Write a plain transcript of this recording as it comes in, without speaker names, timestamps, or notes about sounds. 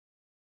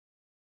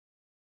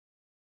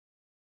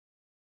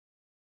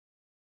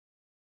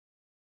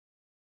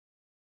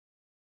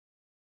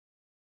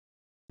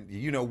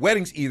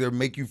weddings either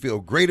make you feel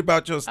great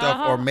about your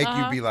stuff or make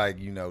you be like,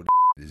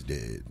 is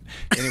dead.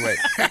 Anyway,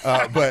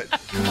 but.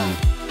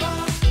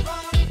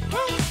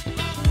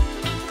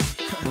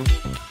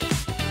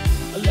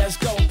 Let's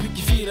go, pick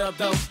your feet up,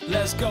 though.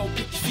 Let's go,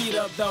 pick your feet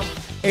up, though.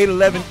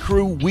 811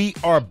 crew, we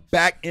are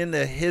back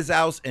into his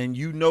house, and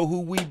you know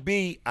who we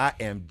be. I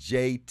am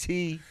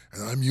JT.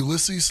 And I'm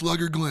Ulysses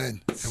Slugger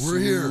Glenn, and we're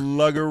here.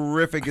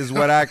 Sluggerific is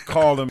what I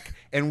call him.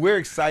 And we're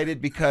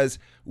excited because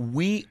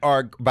we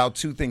are about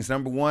two things.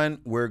 Number one,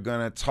 we're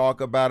going to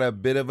talk about a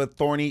bit of a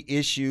thorny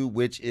issue,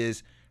 which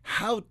is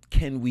how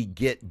can we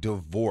get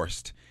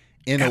divorced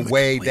in a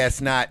way that's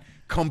not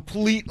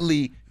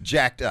completely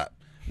jacked up?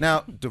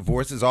 Now,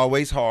 divorce is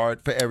always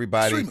hard for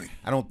everybody. Extremely.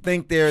 I don't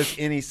think there's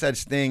any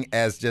such thing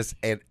as just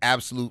an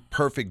absolute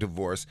perfect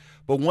divorce.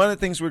 But one of the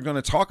things we're going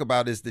to talk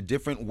about is the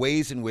different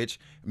ways in which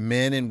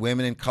men and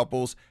women and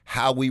couples,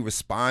 how we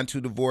respond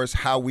to divorce,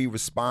 how we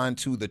respond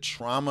to the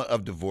trauma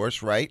of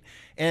divorce, right?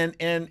 And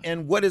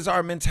what is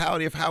our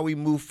mentality of how we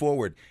move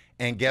forward?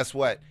 And guess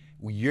what?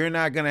 You're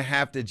not going to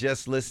have to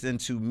just listen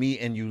to me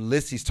and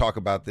Ulysses talk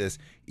about this,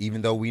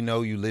 even though we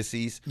know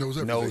Ulysses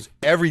knows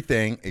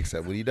everything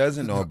except what he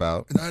doesn't know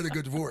about. And I had a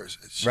good divorce.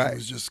 She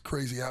was just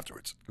crazy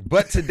afterwards.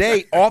 But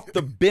today, off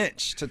the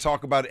bench to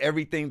talk about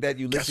everything that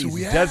Ulysses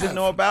doesn't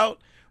know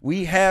about,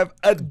 we have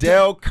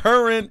Adele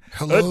Curin.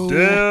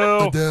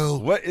 Hello,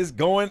 Adele. What is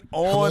going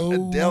on,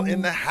 Hello. Adele,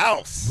 in the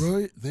house?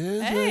 Right,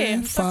 there's Hey,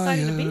 I'm so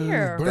excited to be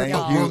here. Thank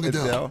y'all. you,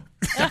 Adele.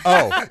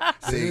 Oh,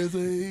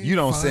 see, you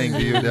don't sing,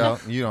 do you, Adele?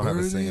 You don't have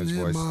a singer's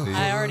voice, do you?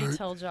 I already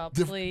told y'all,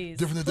 please.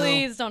 different Adele.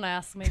 Please don't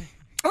ask me.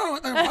 Oh,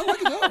 I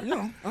like Adele,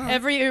 All right.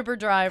 Every Uber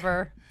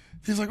driver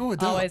He's like, oh,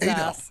 Adele. always Adele.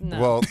 asks.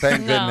 No. Well,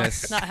 thank No,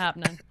 goodness. it's not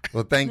happening.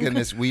 Well, thank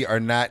goodness we are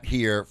not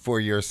here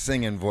for your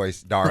singing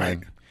voice, darling.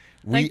 Right.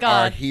 We Thank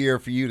are God. here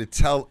for you to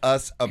tell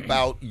us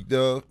about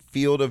the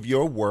field of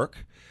your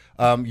work.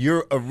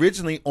 You're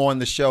originally on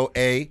the show,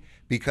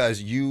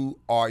 because you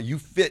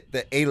fit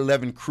the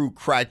 811 crew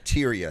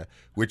criteria,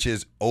 which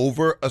is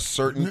over a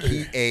certain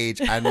key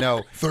age. I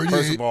know. 38.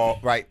 First of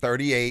all, right,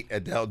 38.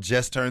 Adele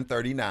just turned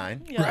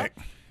 39. Yeah. Right.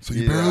 So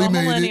you Yeah. barely All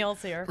made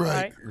millennials it. here,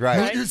 Right.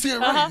 Right. You see it,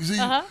 right? You see,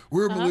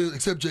 we're millennials,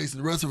 except Jason.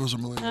 The rest of us are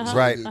millennials.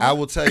 Right. I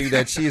will tell you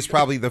that she is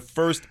probably the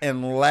first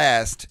and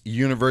last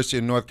University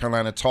of North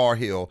Carolina Tar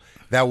Heel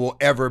that will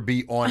ever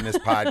be on this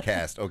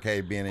podcast, okay,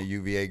 being a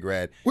UVA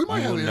grad. We might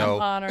you have will Eric. know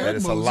Honored. that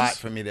it's a Moses. lot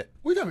for me to...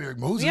 We have Eric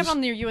Moses. We have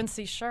on your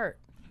UNC shirt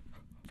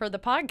for the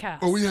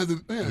podcast. Or we have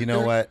the. Yeah, You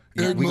know what?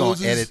 Eric We're going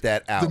Moses, to edit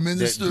that out. The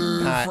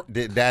minister.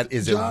 That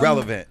is John-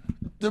 irrelevant.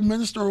 The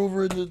minister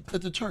over at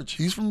the church.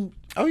 He's from.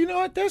 Oh, you know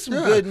what? There's some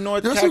Yeah. good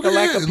North There's some good-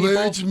 Kakalaka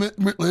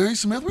people. Larry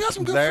Smith. We have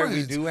some good Larry,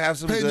 friends. we do have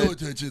some Pay good- no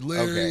attention.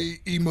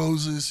 Larry, E.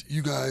 Moses,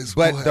 you guys.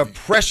 But go the ahead.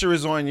 pressure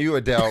is on you,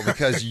 Adele,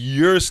 because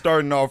you're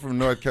starting off from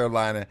North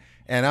Carolina,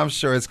 and I'm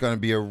sure it's going to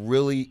be a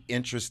really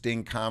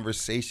interesting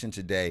conversation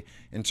today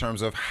in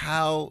terms of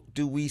how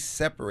do we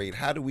separate?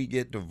 How do we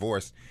get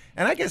divorced?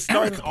 And I guess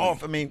starting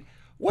off, I mean,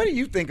 what do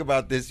you think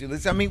about this,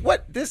 Ulysses? I mean,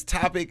 what this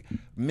topic,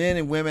 men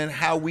and women,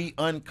 how we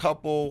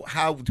uncouple,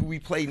 how do we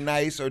play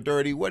nice or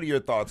dirty? What are your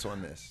thoughts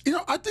on this?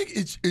 I think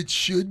it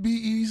should be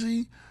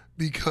easy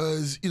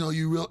because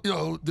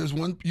there's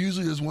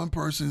one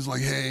person who's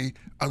like, hey,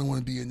 I don't want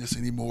to be in this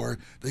anymore.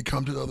 They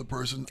come to the other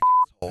person.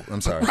 Oh,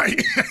 I'm sorry.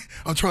 Right.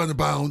 I'm trying to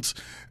bounce.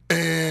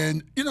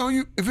 And,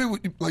 if it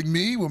would, like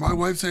me, when my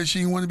wife said she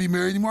didn't want to be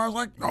married anymore, I was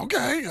like,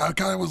 okay. I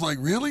kind of was like,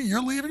 really?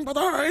 You're leaving? But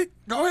all right,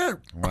 go ahead.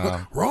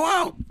 Wow. Roll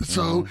out.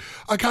 So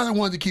I kind of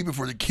wanted to keep it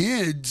for the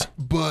kids.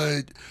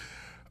 But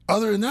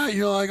other than that,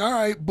 you're like, all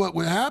right. But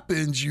what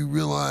happens, you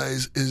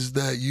realize, is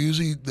that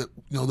usually the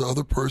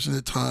other person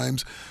at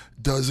times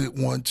doesn't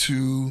want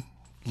to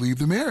leave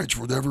the marriage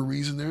for whatever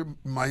reason there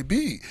might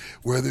be.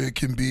 Whether it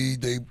can be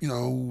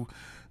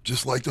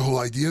just like the whole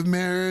idea of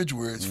marriage,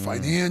 where it's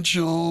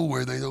financial,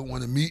 where they don't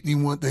want to meet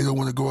anyone, they don't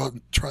want to go out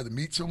and try to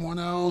meet someone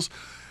else.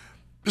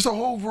 There's a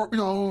whole,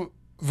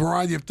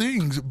 variety of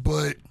things.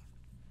 But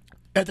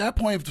at that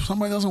point, if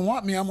somebody doesn't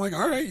want me, I'm like,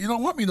 all right, you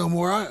don't want me no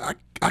more. I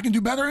can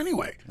do better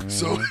anyway.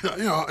 So,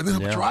 and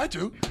then try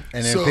to.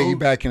 And then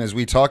piggybacking, as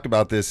we talked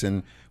about this,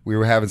 and we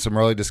were having some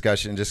early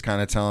discussion, just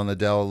kind of telling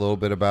Adele a little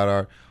bit about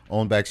our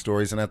own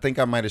backstories. And I think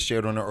I might have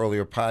shared on an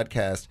earlier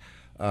podcast,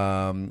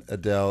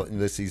 Adele and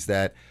Ulysses,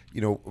 that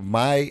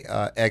my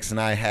ex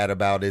and I had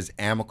about as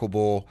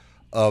amicable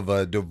of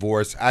a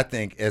divorce, I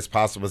think, as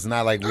possible. It's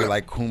not like we're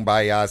like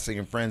kumbaya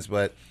singing friends,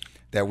 but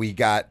that we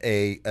got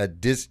a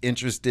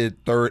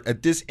disinterested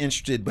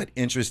but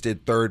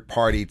interested third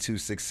party to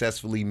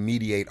successfully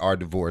mediate our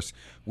divorce,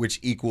 which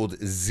equaled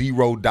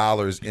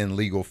 $0 in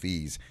legal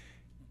fees.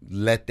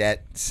 Let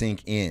that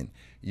sink in.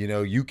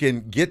 You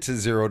can get to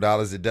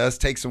 $0. It does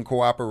take some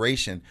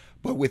cooperation,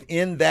 but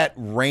within that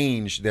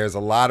range, there's a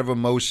lot of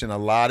emotion, a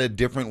lot of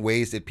different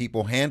ways that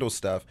people handle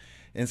stuff.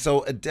 And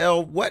so,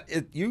 Adele,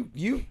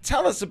 you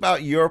tell us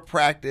about your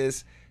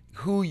practice,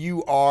 who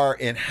you are,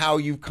 and how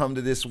you've come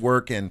to this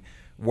work, and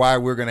why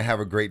we're going to have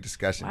a great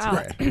discussion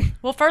today.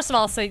 Well, first of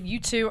all, I'll say you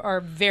two are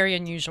very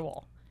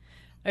unusual.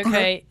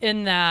 Okay,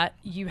 in that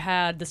you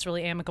had this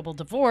really amicable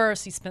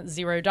divorce, you spent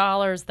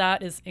 $0.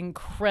 That is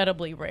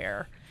incredibly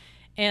rare.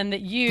 And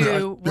that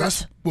you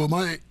well,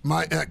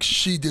 my ex,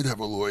 she did have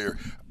a lawyer.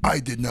 I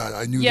did not.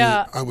 I knew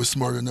Yeah. that I was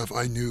smart enough.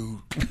 I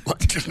knew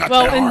like, it's not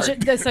well,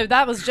 that hard. so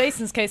that was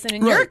Jason's case, and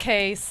in your Right.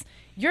 case,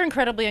 you're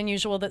incredibly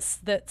unusual.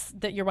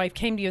 That your wife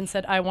came to you and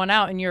said, "I want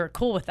out," and you're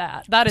cool with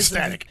that. That is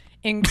Ecstatic.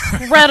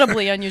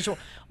 incredibly unusual.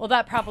 Well,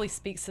 that probably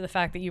speaks to the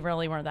fact that you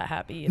really weren't that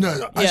happy.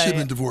 No, I should have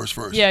been divorced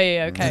first. Yeah,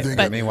 okay. And then-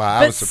 But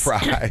Meanwhile, I was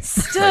surprised.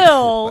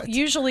 Still,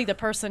 usually the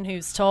person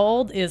who's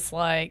told is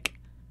like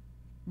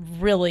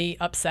really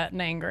upset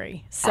and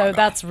angry. So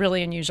that's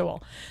really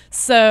unusual.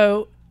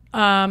 So,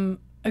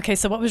 okay.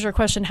 So what was your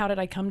question? How did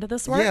I come to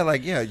this work?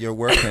 Yeah, your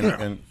work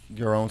and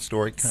your own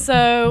story.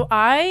 So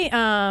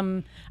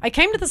I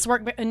came to this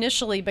work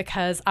initially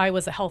because I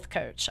was a health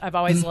coach. I've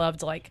always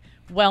loved like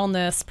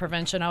wellness,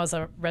 prevention. I was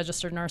a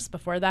registered nurse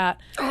before that.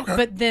 Okay.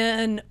 But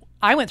then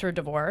I went through a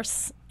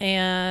divorce,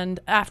 and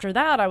after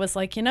that I was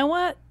like, you know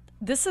what?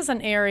 This is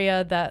an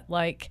area that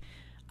like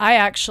I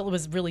actually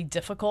was really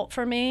difficult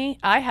for me.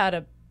 I had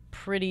a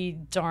pretty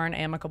darn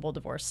amicable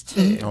divorce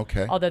too.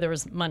 Okay. Although there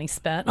was money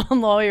spent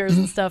on lawyers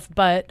and stuff,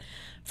 but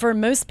for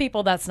most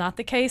people that's not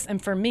the case. And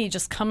for me,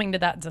 just coming to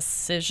that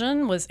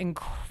decision was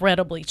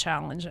incredibly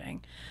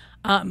challenging.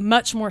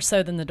 Much more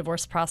so than the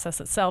divorce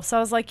process itself. So I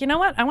was like, you know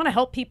what? I want to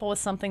help people with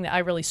something that I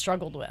really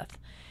struggled with.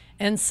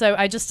 And so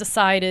I just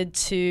decided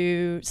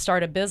to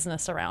start a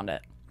business around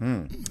it.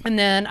 And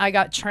then I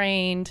got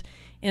trained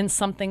in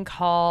something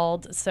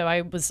called, so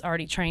I was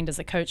already trained as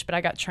a coach, but I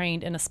got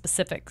trained in a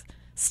specific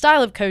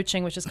style of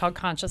coaching, which is called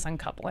conscious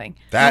uncoupling.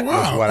 That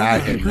wow. was what I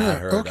Okay. had not Yeah.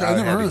 heard. Okay, I I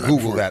never had heard to of that Google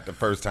before. that the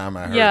first time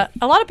I heard Yeah, it.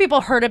 a lot of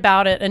people heard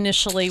about it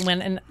initially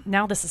when, and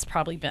now this has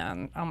probably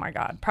been, oh my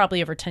God,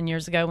 probably over 10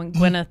 years ago when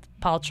Gwyneth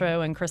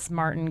Paltrow and Chris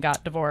Martin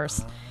got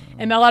divorced.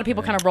 And a lot of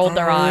people kind of rolled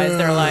their eyes.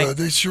 They're like,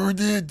 they sure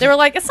did. they were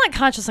like, it's not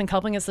conscious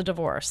uncoupling, it's a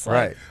divorce.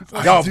 Like,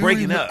 Right. Y'all do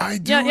breaking remember- up. I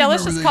do Yeah,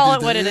 let's remember just they call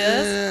did it what that. it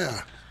is.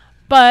 Yeah.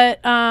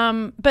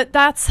 But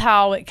that's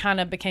how it kind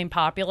of became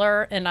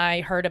popular, and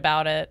I heard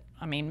about it,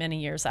 I mean, many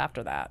years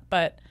after that.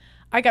 But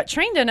I got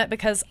trained in it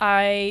because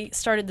I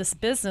started this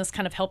business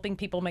kind of helping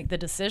people make the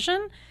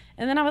decision.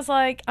 And then I was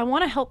like, I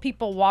want to help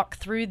people walk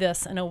through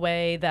this in a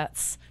way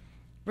that's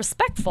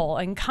respectful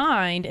and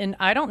kind. And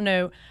I don't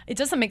know, it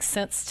doesn't make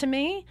sense to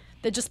me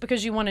that just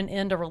because you want to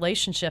end a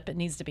relationship, it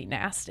needs to be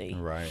nasty.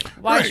 Right.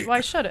 Right.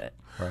 Why should it?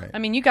 Right. I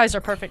mean, you guys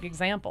are perfect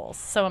examples.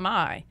 So am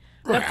I.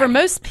 But for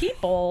most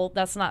people,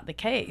 that's not the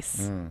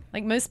case.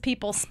 Like most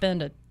people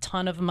spend a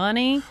ton of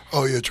money,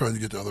 Oh yeah, trying to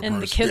get the other and person.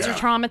 the kids Yeah. are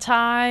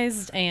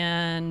traumatized,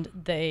 and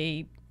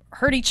they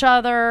hurt each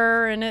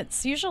other, and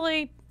it's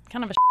usually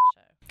kind of a shit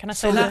show. Can I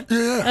say that?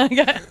 Yeah.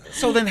 Okay.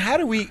 So then how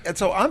do we,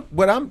 so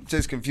I'm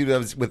just confused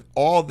of is with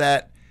all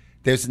that,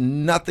 there's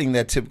nothing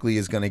that typically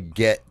is going to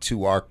get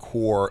to our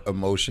core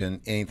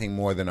emotion, anything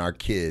more than our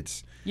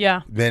kids.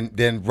 Yeah.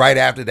 Then right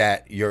after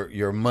that,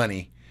 your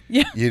money.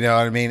 Yeah. You know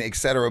what I mean, et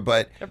cetera.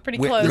 But They're pretty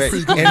when- close. right,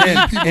 Pretty and close.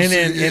 then People and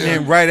then say, and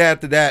then yeah. right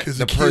after that, 'Cause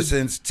the the kid-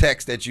 person's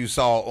text that you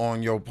saw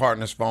on your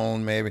partner's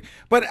phone, maybe.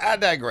 But I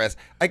digress.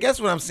 I guess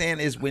what I'm saying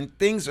is when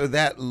things are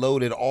that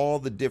loaded, all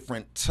the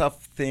different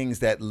tough things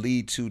that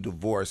lead to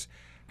divorce,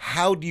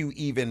 how do you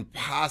even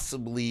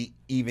possibly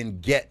even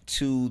get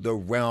to the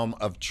realm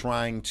of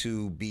trying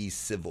to be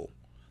civil?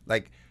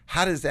 Like,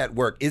 how does that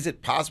work? Is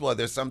it possible? Are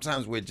there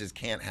sometimes where it just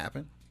can't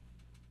happen?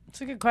 It's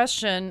a good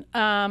question.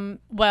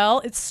 Well,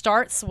 it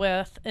starts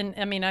with, and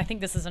I mean, I think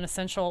this is an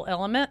essential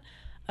element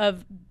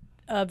of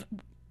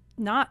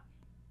not,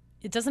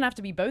 it doesn't have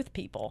to be both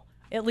people.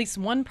 At least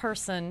one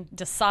person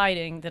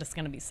deciding that it's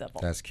going to be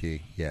civil. That's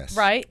key. Yes.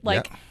 Right?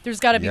 Like, Yep.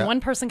 there's got to be Yep.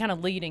 one person kind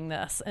of leading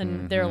this,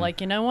 and they're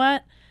like, you know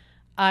what?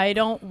 I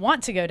don't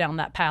want to go down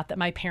that path that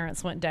my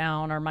parents went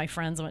down or my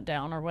friends went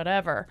down or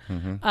whatever.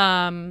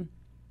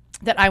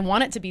 That I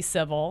want it to be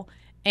civil,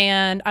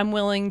 and I'm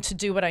willing to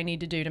do what I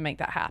need to do to make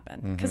that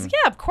happen. Because,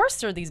 yeah, of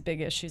course there are these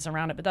big issues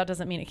around it, but that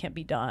doesn't mean it can't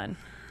be done.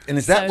 And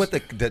is that So- what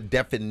the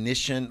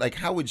definition, like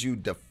how would you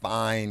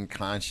define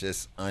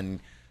conscious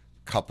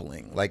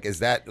uncoupling? Like is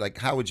that, like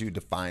how would you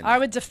define I that?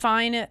 would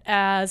define it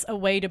as a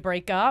way to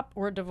break up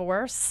or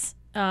divorce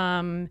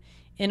in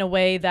a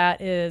way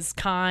that is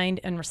kind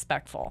and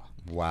respectful.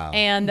 Wow.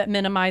 And that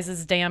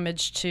minimizes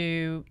damage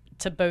to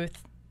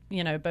both,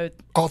 both.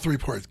 All three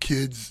parts: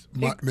 kids,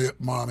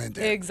 mom, and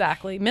dad.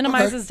 Exactly.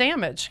 Minimizes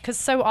damage. Because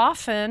so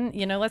often,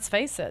 let's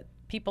face it,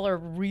 people are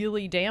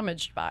really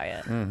damaged by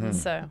it. And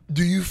so,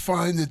 Do you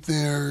find that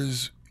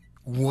there's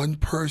one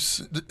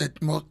person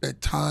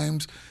at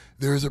times?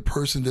 There's a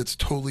person that's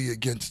totally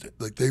against it.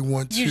 Like they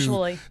want to,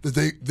 Usually.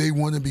 that they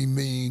want to be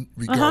mean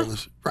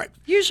regardless, right?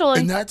 usually.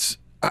 And that's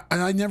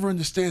and I never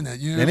understand that.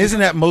 You know, And isn't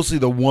that mostly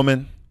the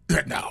woman?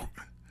 no,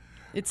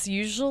 It's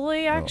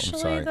usually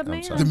actually the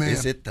man. The man.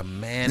 Is it the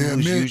man Yeah,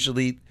 who's man.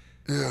 usually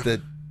Yeah.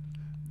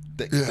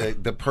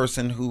 the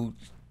person who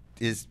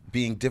is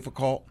being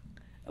difficult?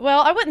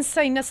 Well, I wouldn't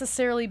say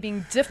necessarily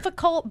being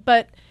difficult,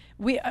 but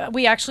we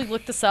actually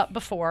looked this up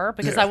before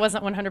because Yeah. I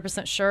wasn't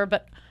 100% sure.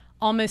 But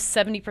almost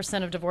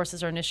 70% of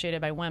divorces are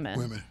initiated by women.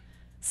 Women.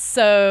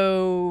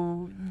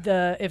 So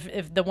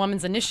if the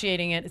woman's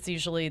initiating it, it's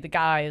usually the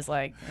guy is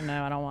like,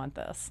 no, I don't want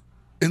this.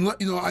 And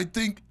I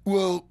think,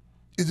 well,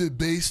 is it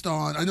based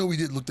on? I know we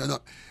did look that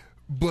up,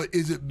 but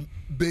is it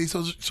based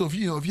on? So if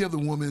you have the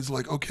woman is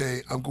like,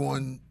 okay, I'm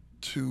going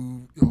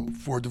to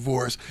for a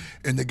divorce,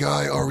 and the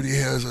guy already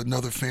has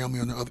another family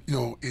on the other,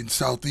 in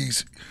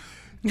Southeast.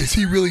 Is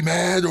he really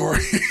mad, or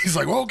he's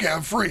like, well, okay,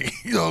 I'm free?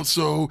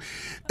 So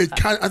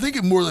I think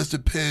it more or less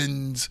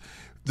depends.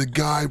 The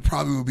guy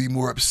probably would be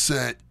more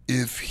upset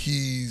if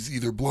he's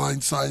either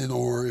blindsided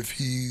or if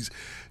he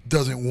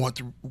doesn't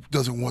want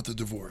the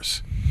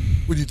divorce.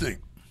 What do you think?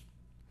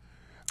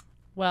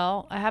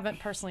 Well, I haven't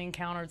personally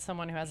encountered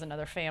someone who has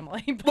another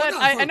family, but Well, no,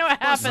 I know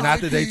it happens. Not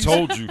that they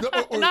told you.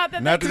 Not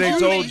that Not that they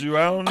told you.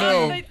 I don't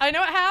know. I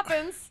know it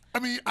happens. I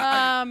mean,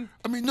 I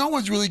mean, no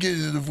one's really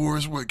getting a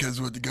divorce because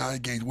the guy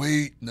gained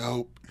weight.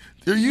 No,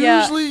 they're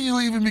usually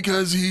leaving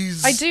because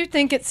he's. I do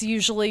think it's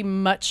usually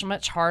much,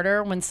 much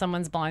harder when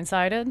someone's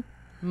blindsided.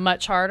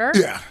 Much harder.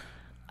 Yeah.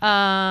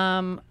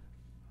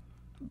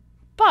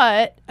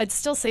 But I'd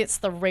still say it's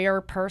the rare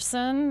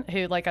person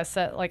who, like I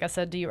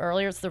said to you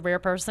earlier, it's the rare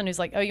person who's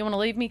like, oh, you want to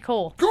leave me?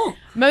 Cool. Cool.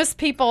 Most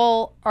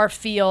people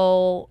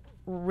feel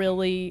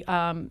really.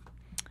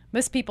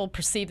 Most people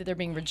perceive that they're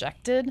being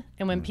rejected,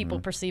 and when people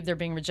perceive they're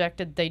being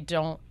rejected, they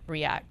don't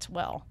react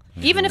well,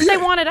 even if they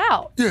want it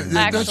out.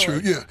 Yeah, that's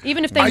true. Yeah,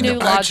 even if they knew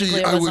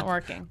logically it wasn't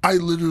working. I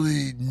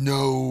literally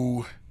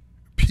know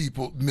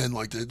men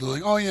like that. They're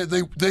like, oh yeah,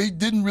 they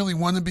didn't really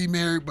want to be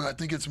married, but I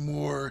think it's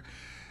more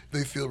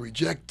they feel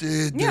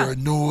rejected. Yeah. They're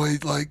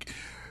annoyed,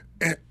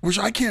 which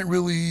I can't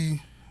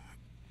really.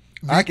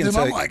 I can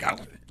tell I'm you, like,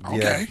 okay.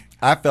 Yeah,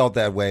 I felt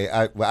that way.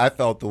 I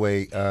felt the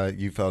way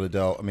you felt,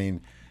 Adele. I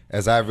mean,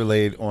 as I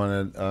relayed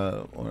on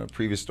a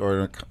previous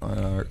story on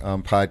our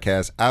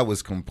podcast, I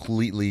was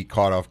completely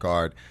caught off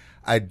guard.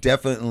 I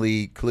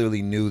definitely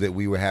clearly knew that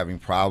we were having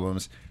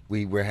problems.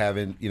 We were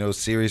having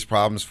serious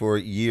problems for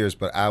years,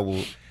 but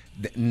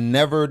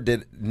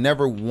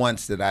never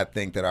once did I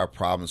think that our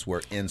problems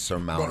were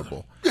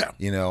insurmountable.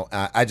 Yeah.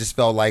 I just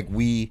felt like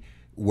we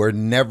were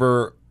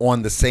never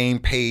on the same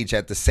page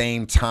at the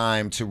same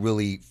time to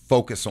really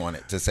focus on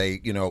it, to say,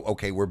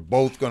 okay, we're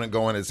both going to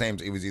go on at the same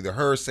time. It was either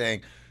her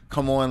saying,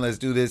 come on, let's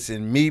do this,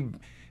 and me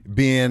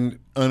being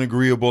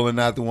unagreeable and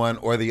not the one,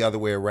 or the other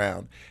way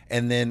around.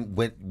 And then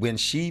when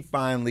she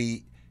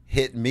finally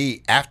hit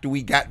me after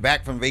we got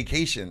back from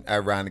vacation,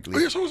 ironically. Oh,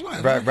 yeah, so was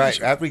mine.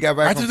 Right. After we got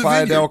back from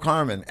Adele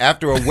Curin,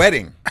 after a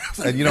wedding.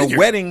 And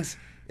weddings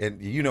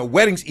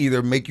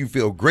either make you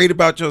feel great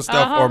about your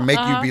stuff or make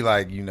you be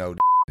like,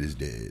 is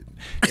dead.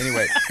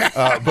 Anyway,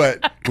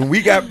 but when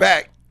we got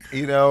back,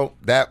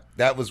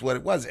 that was what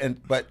it was.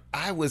 But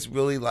I was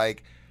really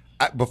like,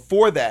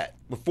 before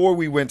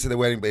we went to the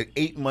wedding, but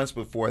 8 months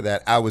before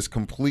that, I was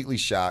completely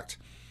shocked.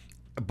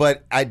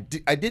 But I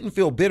didn't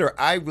feel bitter.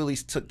 I really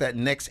took that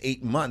next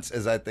 8 months,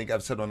 as I think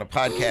I've said on the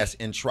podcast,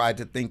 and tried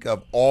to think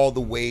of all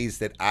the ways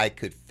that I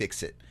could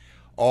fix it,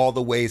 all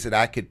the ways that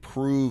I could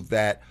prove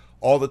that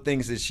all the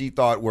things that she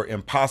thought were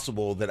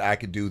impossible that I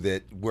could do,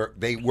 that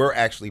they were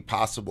actually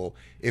possible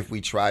if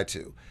we tried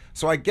to.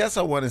 So I guess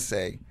I want to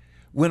say,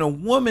 when a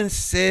woman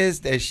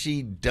says that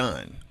she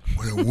done,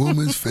 when a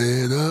woman's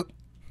fed up,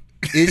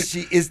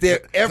 is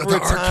there ever a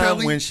time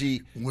Kelly? when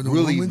she When a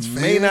really woman's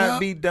may fed not up?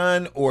 be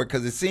done, or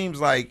because it seems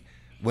like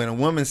when a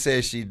woman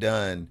says she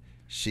done,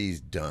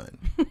 she's done?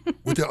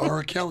 What did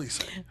R. Kelly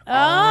say?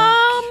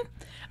 I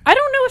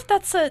don't know if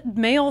that's a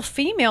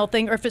male-female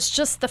thing, or if it's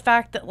just the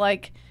fact that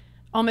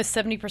almost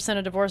 70%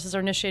 of divorces are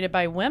initiated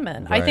by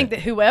women. Right. I think that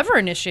whoever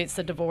initiates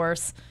the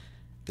divorce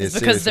is It's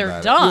because serious they're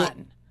about it.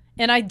 done.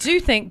 And I do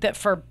think that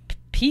for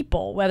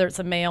people, whether it's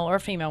a male or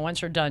female,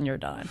 once you're done, you're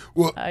done.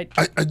 Well,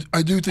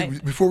 I do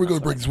think, before we go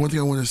to break, there's one thing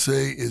I want to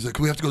say is that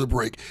we have to go to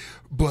break,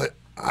 but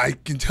I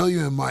can tell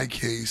you in my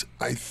case,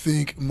 I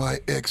think my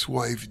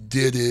ex-wife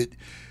did it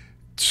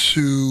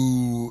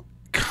to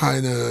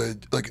kind of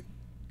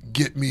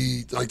get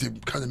me, to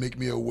kind of make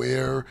me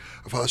aware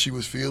of how she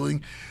was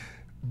feeling.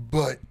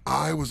 But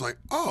I was like,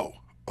 oh,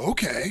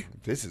 okay.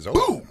 This is over.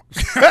 Boom.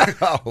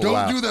 Oh, Don't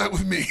wow. do that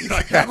with me.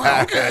 I'm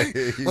like, okay.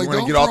 You wanna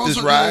don't get off throw this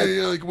something ride?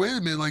 at me. Wait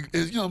a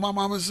minute. My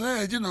mama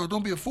said,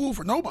 don't be a fool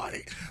for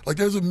nobody.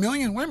 There's a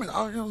million women.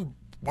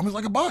 Woman's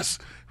like a bus.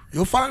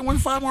 You'll find one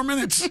in 5 more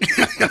minutes.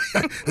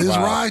 Just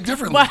ride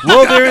differently.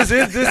 Well, this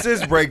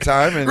is break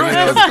time, and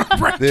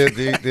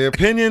the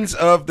opinions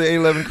of the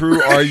A11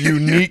 crew are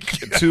unique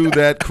to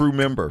that crew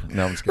member.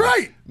 No, I'm just kidding.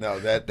 Right. No,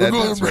 that We're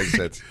going does to make break.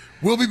 sense.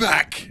 We'll be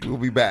back. We'll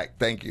be back.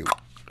 Thank you.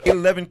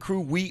 11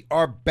 crew, we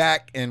are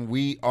back, and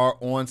we are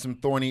on some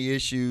thorny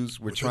issues.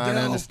 We're trying to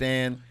Adele.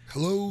 understand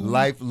Hello.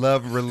 life,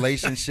 love,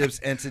 relationships,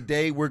 and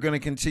today we're going to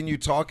continue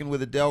talking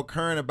with Adele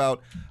Curin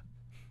about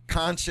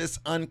conscious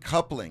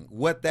uncoupling,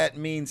 what that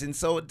means. And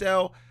so,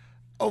 Adele,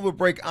 over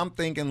break, I'm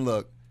thinking,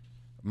 look,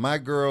 my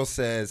girl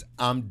says,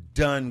 I'm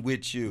done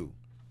with you.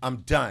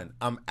 I'm done.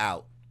 I'm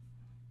out.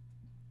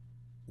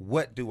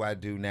 What do I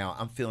do now?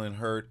 I'm feeling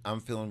hurt. I'm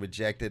feeling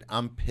rejected.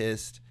 I'm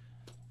pissed.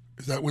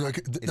 Is that when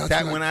Is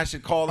that when I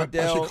should call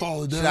Adele? I should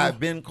call Adele. Should I have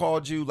been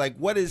called you? Like,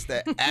 what is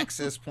the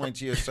access point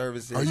to your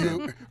services?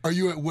 Are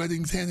you at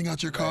weddings handing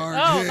out your card?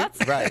 Oh,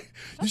 Yeah.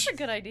 that's a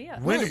good idea.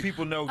 When do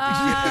people know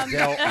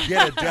to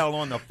get Adele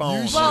on the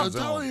phone? I'll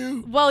tell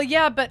you. Well,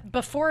 yeah, but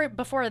before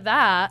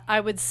that, I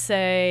would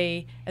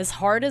say, as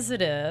hard as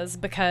it is,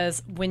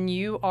 because when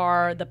you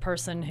are the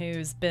person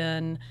who's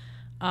been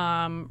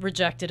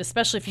rejected,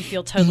 especially if you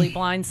feel totally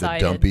blindsided.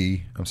 The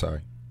dumpy. I'm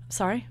sorry.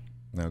 Sorry?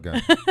 No, go.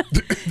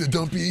 The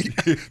dumpy,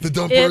 the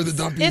dumper, the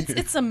dumpy.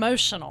 It's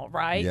emotional,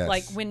 right? Yes.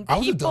 Like when I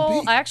was a people,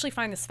 dumpy. I actually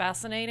find this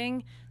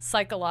fascinating,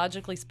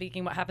 psychologically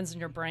speaking, what happens in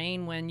your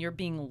brain when you're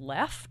being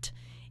left.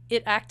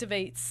 It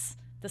activates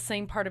the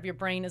same part of your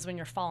brain as when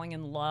you're falling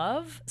in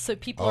love. So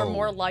people are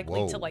more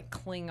likely to like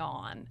cling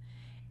on.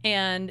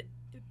 And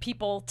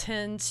people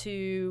tend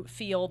to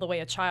feel the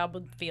way a child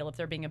would feel if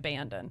they're being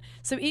abandoned.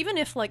 So even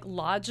if like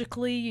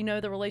logically, you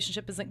know, the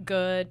relationship isn't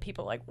good,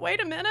 people are like,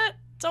 wait a minute,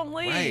 don't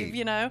leave, Right.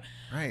 you know,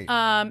 Right.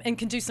 and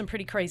can do some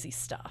pretty crazy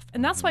stuff.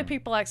 And that's why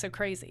people act so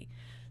crazy.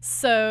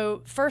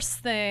 So first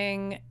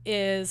thing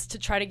is to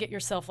try to get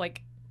yourself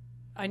like,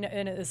 I know,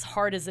 and as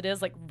hard as it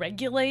is, like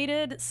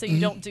regulated, so you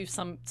don't do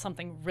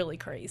something really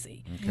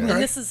crazy. And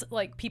this is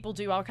like people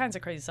do all kinds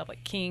of crazy stuff,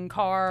 like keying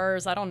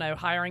cars. I don't know,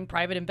 hiring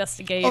private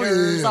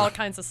investigators, all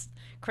kinds of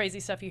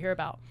crazy stuff you hear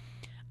about.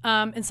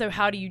 And so,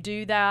 how do you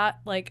do that?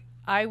 Like,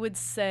 I would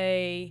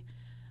say,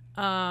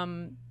 I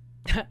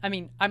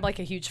mean, I'm like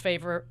a huge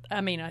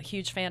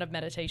fan of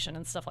meditation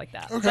and stuff like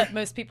that. But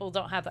most people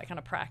don't have that kind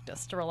of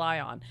practice to rely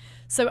on.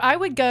 So I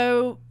would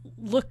go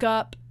look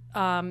up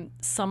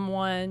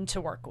someone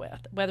to work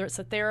with, whether it's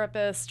a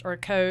therapist or a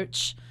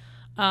coach.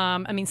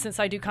 I mean, since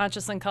I do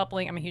conscious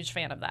uncoupling, I'm a huge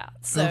fan of that.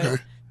 So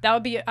that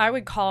would be, I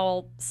would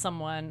call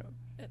someone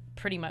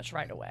pretty much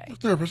right away.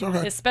 Therapist,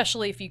 okay.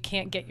 Especially if you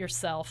can't get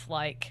yourself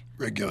like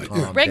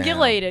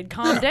Regulated.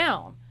 Calm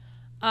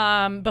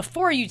down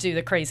before you do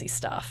the crazy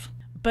stuff.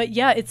 But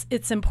yeah,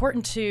 it's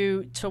important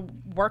to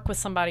work with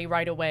somebody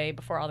right away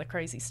before all the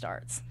crazy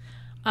starts.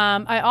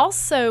 I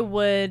also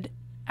would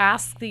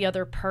ask the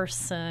other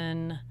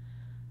person,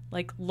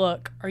 like,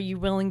 look, are you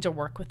willing to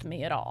work with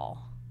me at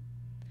all?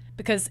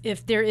 Because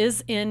if there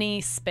is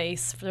any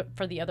space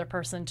for the other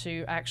person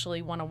to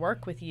actually want to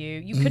work with you,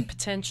 you could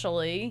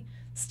potentially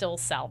still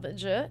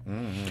salvage it.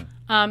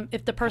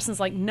 If the person's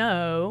like,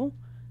 no,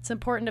 it's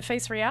important to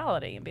face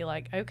reality and be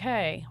like,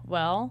 okay,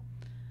 well,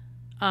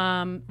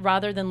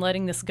 rather than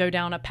letting this go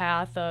down a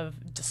path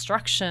of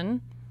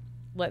destruction,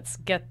 let's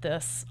get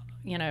this,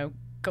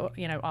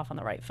 off on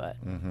the right foot.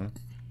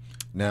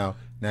 Now,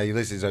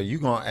 Ulysses, are you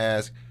gonna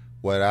ask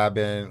what I've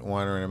been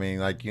wondering? I mean,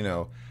 like,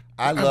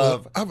 I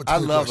love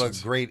a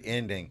great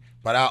ending,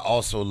 but I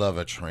also love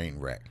a train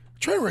wreck.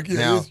 Train wreck, yeah.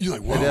 Now, you're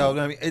like, wow. Adele,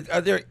 I mean,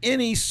 are there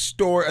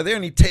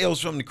any tales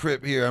from the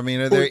crypt here? I mean,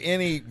 are there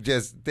any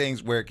just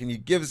things where, can you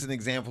give us an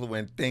example of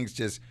when things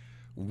just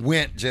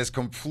went just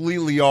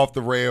completely off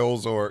the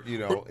rails, or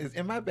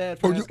am I bad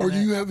for asking or that?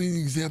 do you have any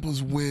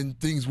examples when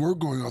things were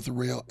going off the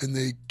rail and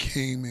they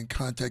came and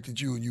contacted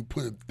you and you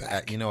put it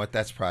back? You know what?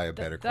 That's probably a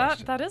better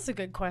question. That is a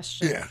good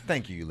question. Yeah.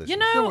 Thank you, Ulysses.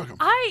 You're welcome.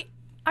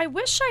 I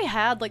wish I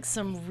had like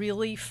some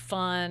really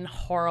fun,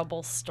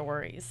 horrible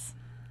stories,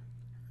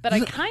 but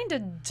I kind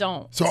of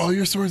don't. So all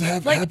your stories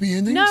have Like, happy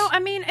endings? No, I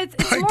mean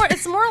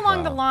it's more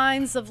along the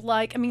lines of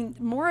like, I mean,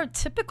 more a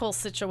typical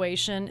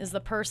situation is the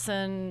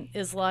person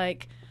is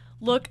like,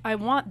 look, I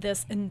want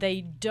this, and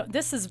they don't.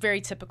 This is very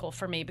typical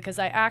for me because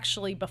I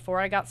actually, before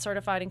I got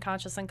certified in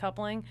conscious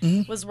uncoupling,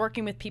 was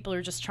working with people who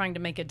are just trying to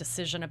make a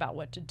decision about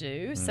what to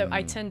do. So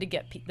I tend to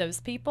get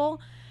those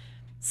people.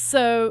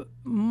 So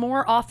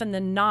more often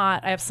than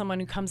not, I have someone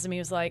who comes to me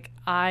who's like,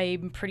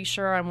 I'm pretty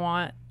sure I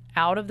want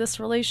out of this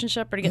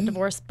relationship or to get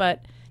divorced,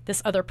 but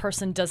this other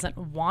person doesn't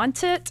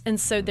want it, and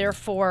so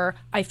therefore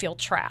I feel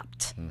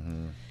trapped.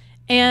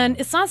 And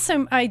it's not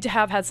so. I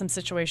have had some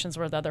situations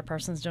where the other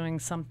person's doing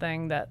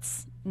something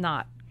that's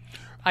not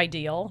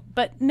ideal,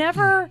 but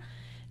never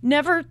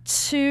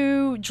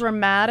too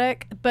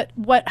dramatic. But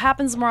what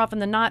happens more often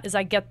than not is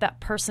I get that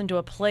person to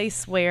a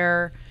place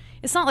where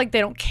it's not like they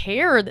don't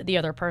care that the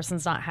other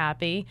person's not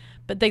happy,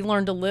 but they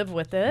learn to live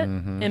with it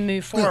and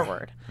move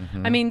forward.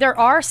 I mean, there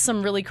are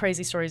some really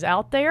crazy stories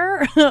out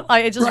there.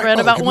 I just read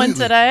about one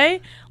today,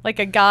 like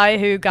a guy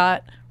who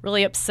got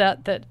really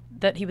upset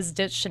that he was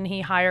ditched and he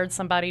hired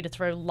somebody to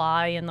throw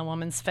lye in the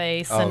woman's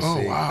face and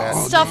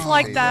stuff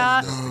like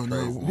that.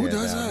 No. Who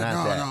does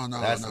that?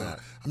 No.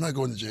 I'm not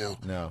going to jail.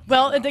 No.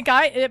 Well, the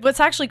guy, what's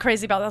actually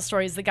crazy about that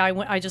story is the guy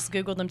I just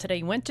Googled him today.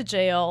 He went to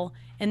jail,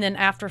 and then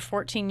after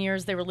 14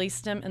 years, they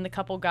released him, and the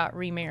couple got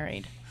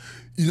remarried.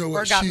 You know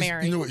what? Or got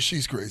married. You know what?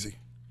 She's crazy.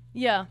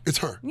 Yeah. It's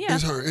her. Yeah.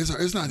 It's her.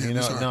 It's not him.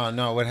 It's her.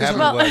 No. What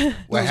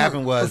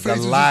happened was the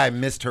lie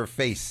missed her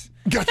face.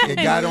 Gotcha. It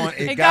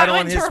got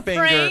on his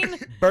finger,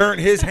 burnt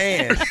his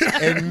hand,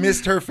 and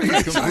missed her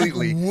face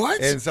completely. Like,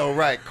 what? And so,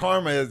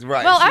 karma is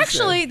right. Well,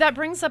 actually, that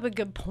brings up a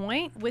good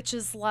point, which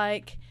is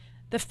like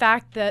the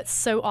fact that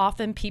so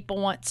often people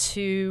want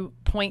to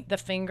point the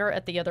finger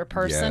at the other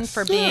person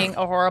for being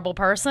a horrible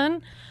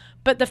person.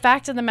 But the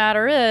fact of the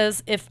matter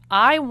is, if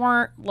I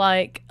weren't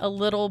like a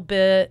little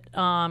bit,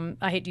 I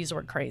hate to use the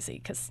word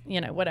crazy because,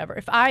 whatever.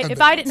 If I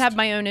didn't have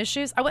my own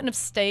issues, I wouldn't have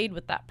stayed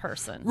with that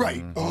person.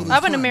 Right. I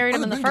wouldn't have married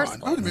him in the first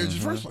place. I wouldn't have married you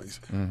in the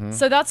first place.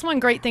 So that's one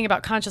great thing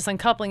about conscious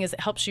uncoupling is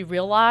it helps you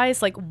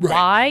realize, like,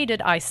 why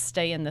did I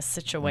stay in this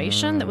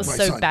situation that was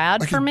so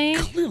bad for me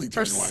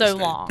for so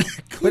long?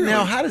 But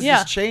now, how does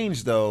this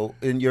change though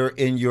in our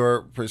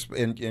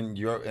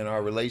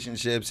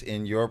relationships,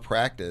 in your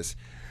practice,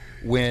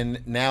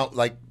 when now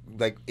like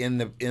in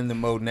the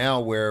mode now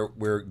where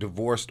we're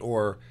divorced,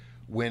 or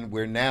when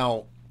we're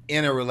now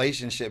in a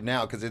relationship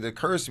now? Because it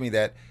occurs to me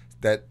that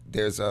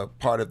there's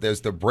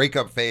the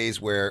breakup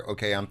phase where,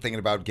 okay, I'm thinking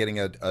about getting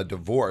a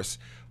divorce,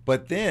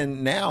 but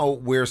then now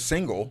we're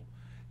single.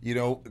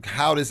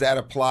 How does that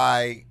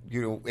apply,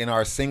 in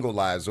our single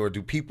lives? Or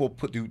do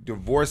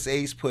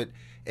divorcees put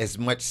as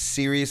much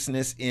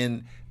seriousness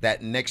in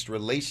that next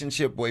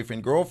relationship,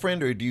 boyfriend,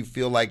 girlfriend? Or do you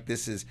feel like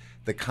this is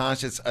the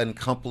conscious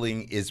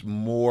uncoupling is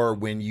more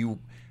when you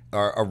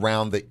are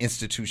around the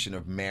institution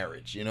of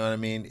marriage? You know what I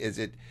mean?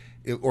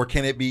 Or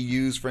can it be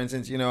used, for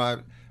instance,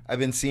 I've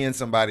been seeing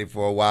somebody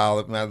for a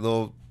while, my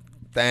little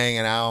thing,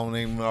 and I don't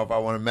even know if I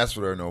want to mess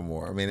with her no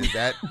more. I mean, is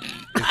it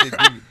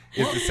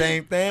the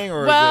same thing?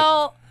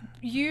 Or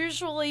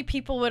usually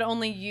people would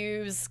only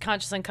use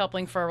conscious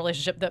uncoupling for a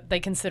relationship that they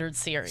considered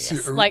serious.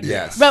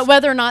 Yes. But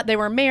whether or not they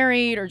were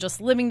married or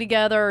just living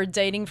together or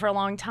dating for a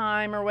long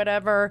time or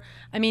whatever.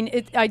 I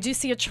mean, I do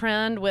see a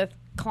trend with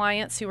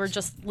clients who are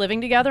just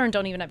living together and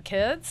don't even have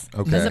kids,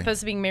 as opposed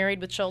to being married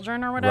with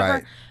children or whatever.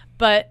 Right.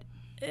 But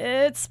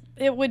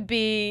it would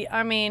be,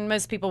 I mean,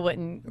 most people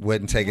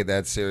wouldn't take it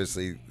that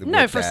seriously.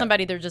 No, for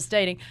somebody they're just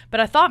dating. But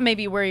I thought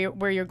maybe where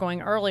you're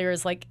going earlier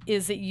is like,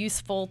 is it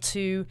useful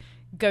to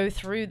go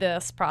through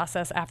this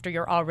process after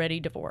you're already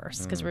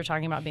divorced? Because we were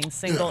talking about being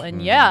single,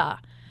 and I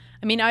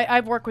mean,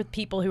 I've worked with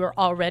people who are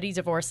already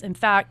divorced. In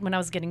fact, when I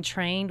was getting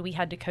trained, we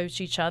had to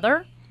coach each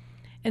other.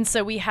 And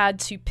so we had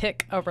to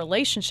pick a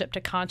relationship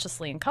to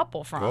consciously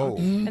uncouple from. Oh.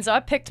 And so I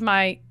picked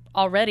my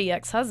already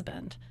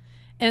ex-husband.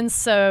 And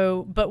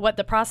so, but what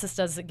the process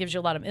does is it gives you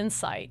a lot of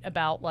insight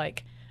about,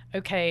 like,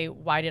 okay,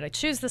 why did I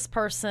choose this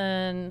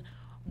person?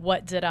 How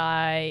did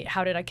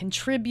I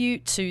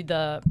contribute to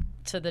the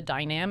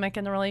dynamic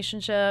in the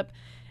relationship?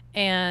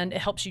 And it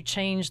helps you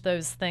change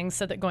those things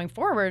so that going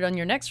forward on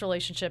your next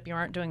relationship, you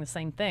aren't doing the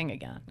same thing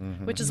again,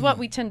 which is what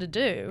we tend to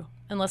do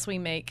unless we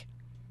make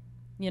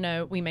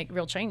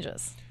real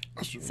changes.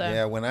 So.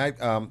 Yeah, when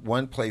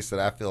one place that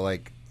I feel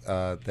like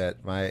that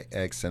my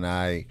ex and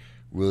I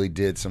really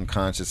did some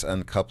conscious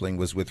uncoupling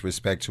was with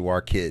respect to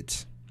our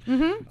kids.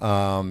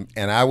 And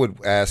I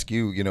would ask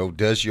you,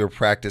 does your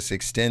practice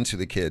extend to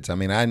the kids? I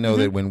mean, I know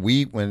that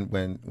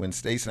when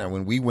Stacey and I,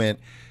 when we went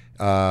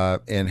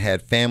and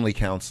had family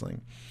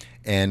counseling,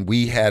 and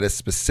we had a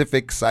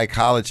specific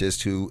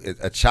psychologist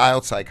a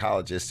child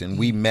psychologist, and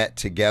we met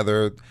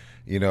together,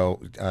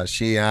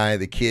 she and I,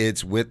 the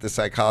kids, with the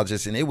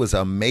psychologist, and it was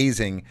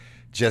amazing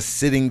just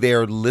sitting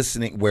there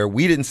listening, where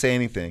we didn't say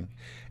anything.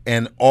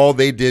 And all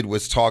they did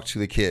was talk to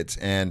the kids.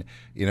 And,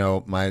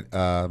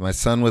 my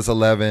son was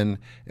 11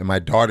 and my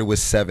daughter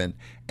was 7.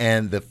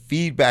 And the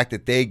feedback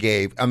that they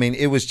gave, I mean,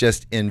 it was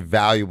just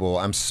invaluable.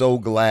 I'm so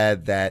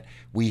glad that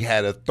we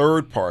had a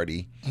third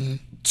party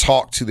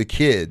talk to the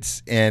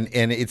kids. And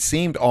it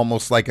seemed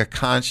almost like a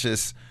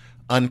conscious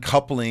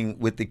uncoupling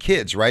with the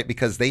kids, right?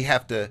 Because they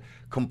have to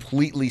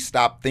completely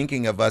stop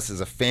thinking of us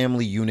as a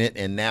family unit,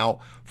 and now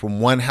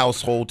from one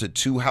household to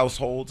 2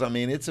 households. I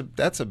mean,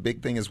 that's a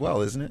big thing as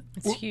well, isn't it?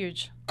 It's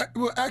huge.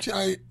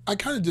 Actually, I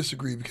kind of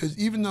disagree, because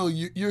even though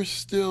you're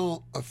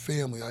still a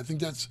family, I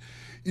think that's,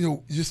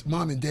 just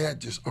mom and dad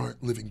just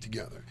aren't living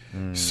together.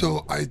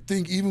 So I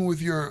think even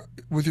with your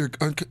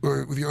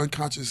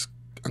unconscious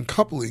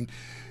uncoupling,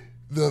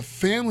 the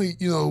family,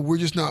 we're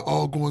just not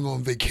all going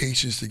on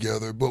vacations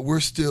together, but we're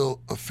still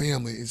a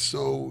family. And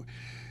so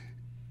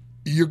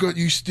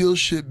you still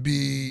should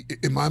be,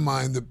 in my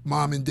mind, the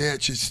mom and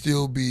dad should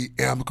still be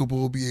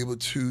amicable, be able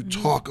to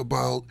talk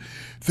about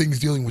things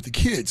dealing with the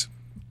kids.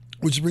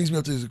 Which brings me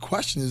up to the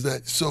question is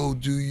that, so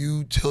do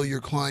you tell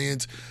your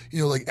clients,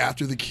 like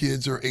after the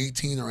kids are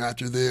 18 or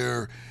after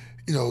they're,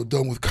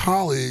 done with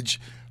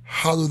college,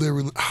 how do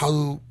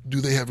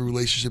they have a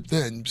relationship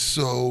then?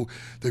 So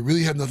they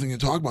really have nothing to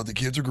talk about. The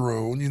kids are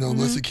grown,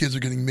 unless the kids are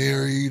getting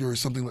married or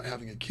something like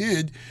having a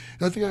kid.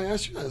 And I think I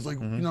asked you that. It's like,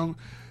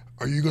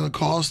 are you going to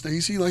call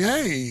Stacey like,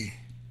 hey,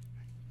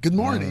 good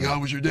morning,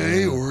 how was your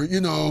day? Or,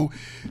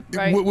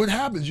 Right. what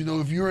happens,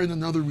 if you're in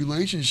another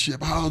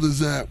relationship, how does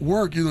that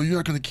work? You're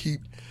not going to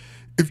keep,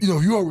 if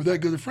you are with that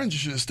good of friends, you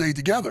should have stayed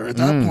together. At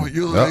that point,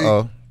 you're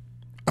like,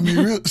 I mean,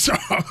 really, so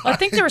I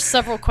think there were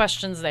several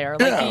questions there.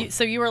 Like,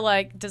 so you were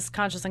like, does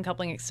conscious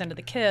uncoupling extend to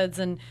the kids?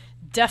 And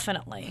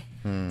definitely.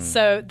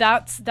 So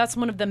that's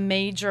one of the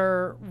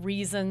major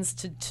reasons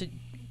to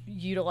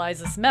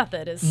utilize this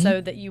method is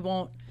so that you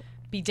won't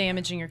be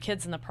damaging your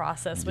kids in the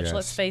process, which Yes.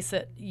 let's face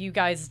it, you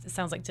guys, it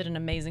sounds like, did an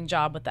amazing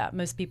job with that.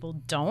 Most people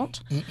don't.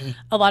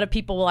 A lot of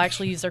people will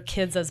actually use their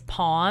kids as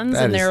pawns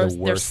That in is the their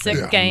worst sick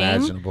thing game.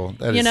 imaginable.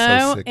 That you is so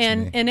know, sick to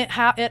and me. and it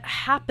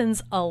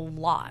happens a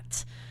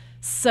lot.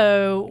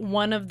 So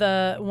one of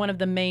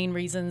the main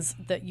reasons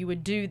that you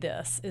would do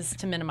this is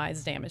to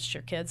minimize damage to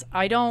your kids.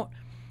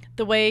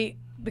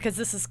 Because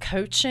this is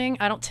coaching,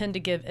 I don't tend to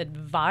give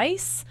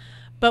advice,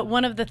 but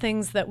one of the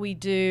things that we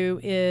do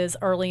is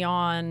early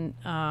on,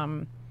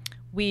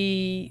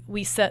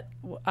 we set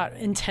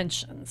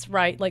intentions,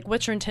 right? Like,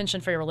 what's your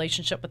intention for your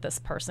relationship with this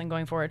person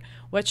going forward?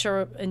 What's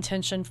your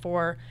intention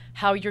for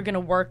how you're going to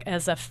work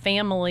as a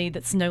family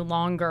that's no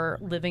longer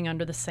living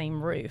under the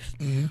same roof?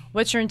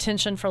 What's your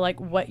intention for, like,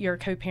 what your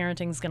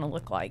co-parenting is going to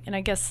look like? And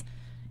I guess,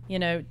 you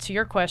know, to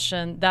your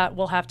question, that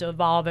will have to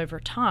evolve over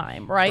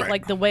time, right?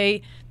 Like the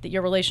way that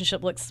your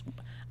relationship looks.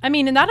 I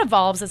mean, and that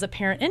evolves as a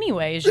parent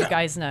anyway, as you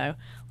guys know.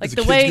 Like,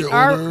 the way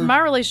my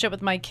relationship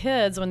with my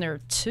kids when they're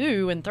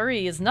 2 and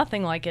 3 is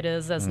nothing like it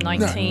is as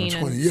 19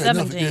 and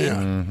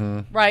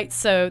 17. Right?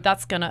 So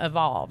that's going to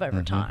evolve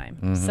over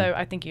time. So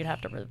I think you'd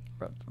have to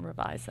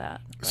revise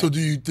that. Right? So do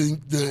you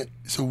think that,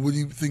 so what do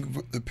you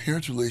think the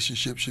parents'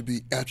 relationship should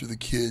be after the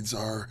kids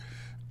are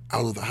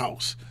out of the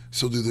house?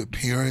 So do the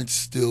parents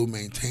still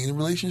maintain a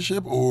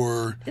relationship,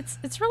 or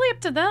It's really up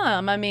to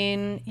them. I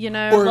mean, you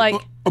know, or like,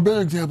 a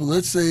better example,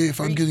 let's say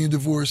if I'm getting a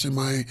divorce and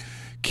my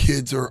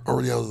kids are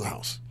already out of the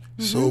house.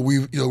 So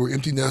we're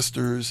empty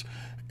nesters,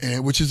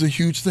 and which is a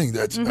huge thing.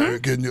 That's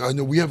again, I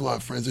know we have a lot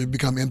of friends that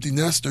become empty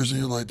nesters,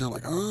 and they're like,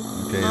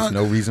 Okay, there's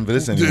no reason for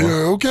this anymore. yeah,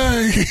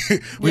 okay.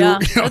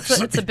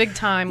 it's a big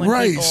time when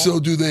Right. people... So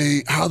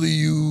how do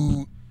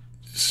you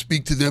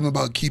speak to them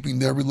about keeping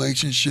their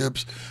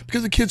relationships?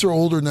 Because the kids are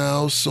older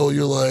now, so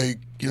you're like,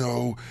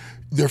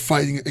 they're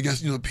fighting. I guess,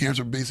 the parents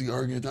are basically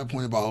arguing at that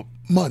point about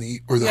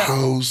money or the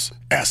house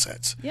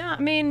assets. Yeah, I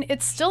mean,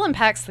 it still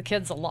impacts the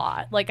kids a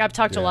lot. Like, I've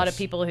talked to a lot of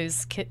people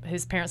whose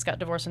parents got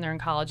divorced when they're in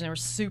college, and they were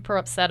super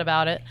upset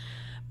about it.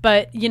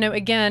 But,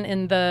 again,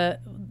 in the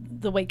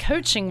way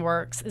coaching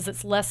works is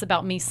it's less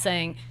about me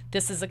saying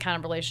this is the kind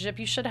of relationship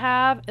you should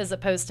have, as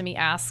opposed to me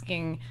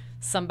asking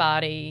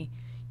somebody,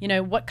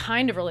 what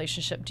kind of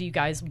relationship do you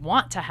guys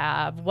want to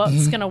have?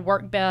 What's going to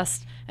work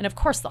best? And of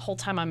course, the whole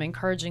time I'm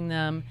encouraging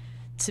them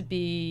to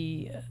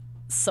be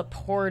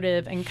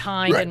supportive and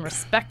kind and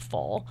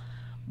respectful.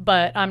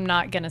 But I'm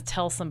not going to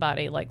tell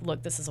somebody, like,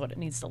 look, this is what it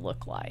needs to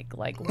look like.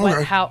 Like,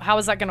 how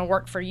is that going to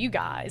work for you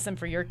guys and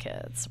for your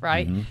kids,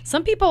 right?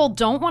 Some people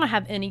don't want to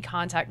have any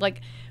contact.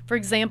 Like, for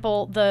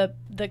example, the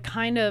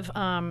kind of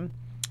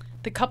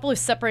the couple who's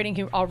separating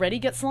who already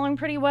gets along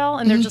pretty well,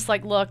 and they're just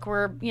like, look,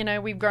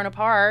 we've grown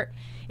apart,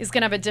 is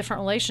going to have a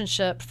different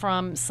relationship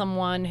from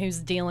someone who's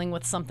dealing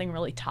with something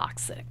really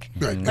toxic.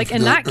 Right. Like,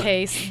 in that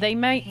case, they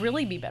might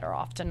really be better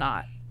off to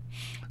not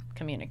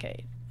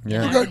communicate.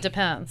 Yeah. It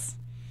depends.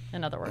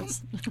 In other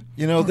words.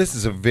 This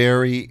is a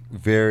very,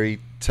 very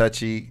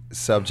touchy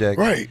subject.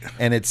 Right.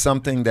 And it's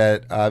something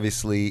that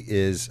obviously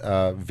is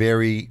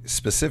very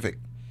specific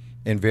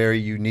and very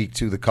unique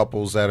to the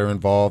couples that are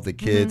involved, the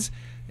kids,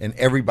 and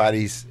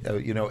everybody's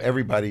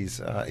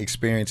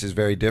experience is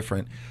very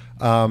different.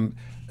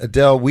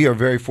 Adele, we are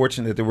very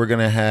fortunate that we're going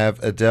to have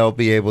Adele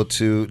be able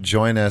to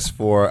join us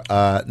for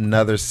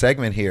another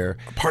segment here.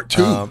 Part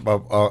 2.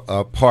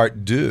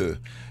 Part 2.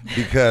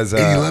 Because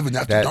 8/11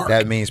 after dark.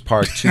 that means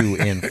part 2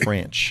 in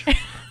French.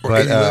 Or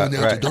 8/11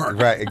 after dark.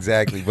 Right,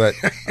 exactly. But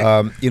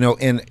when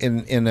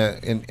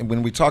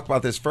we talk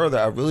about this further,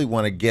 I really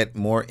want to get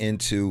more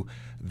into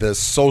the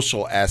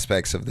social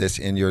aspects of this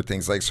in your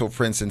things. Like, so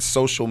for instance,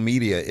 social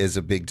media is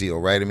a big deal,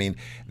 right? I mean,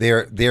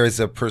 there is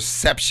a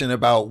perception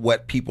about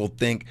what people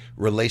think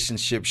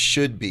relationships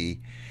should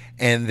be.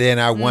 And then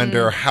I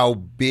wonder how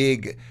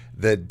big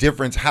the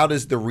difference, how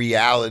does the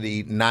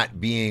reality not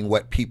being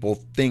what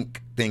people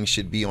think things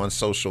should be on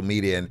social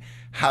media, and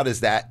how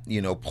does that,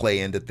 play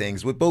into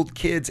things with both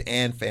kids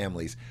and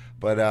families?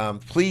 But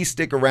please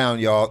stick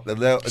around, y'all.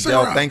 Adele,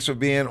 thanks for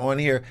being on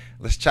here.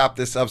 Let's chop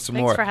this up some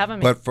more. Thanks for having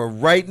me. But for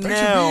right Thanks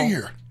now, for being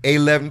here.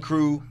 A11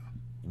 crew,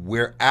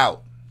 we're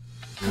out.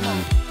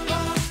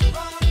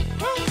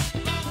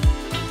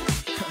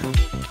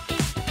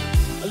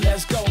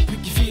 Let's go, pick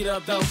your feet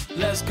up though.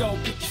 Let's go,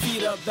 pick your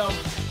feet up though.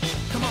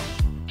 Come on.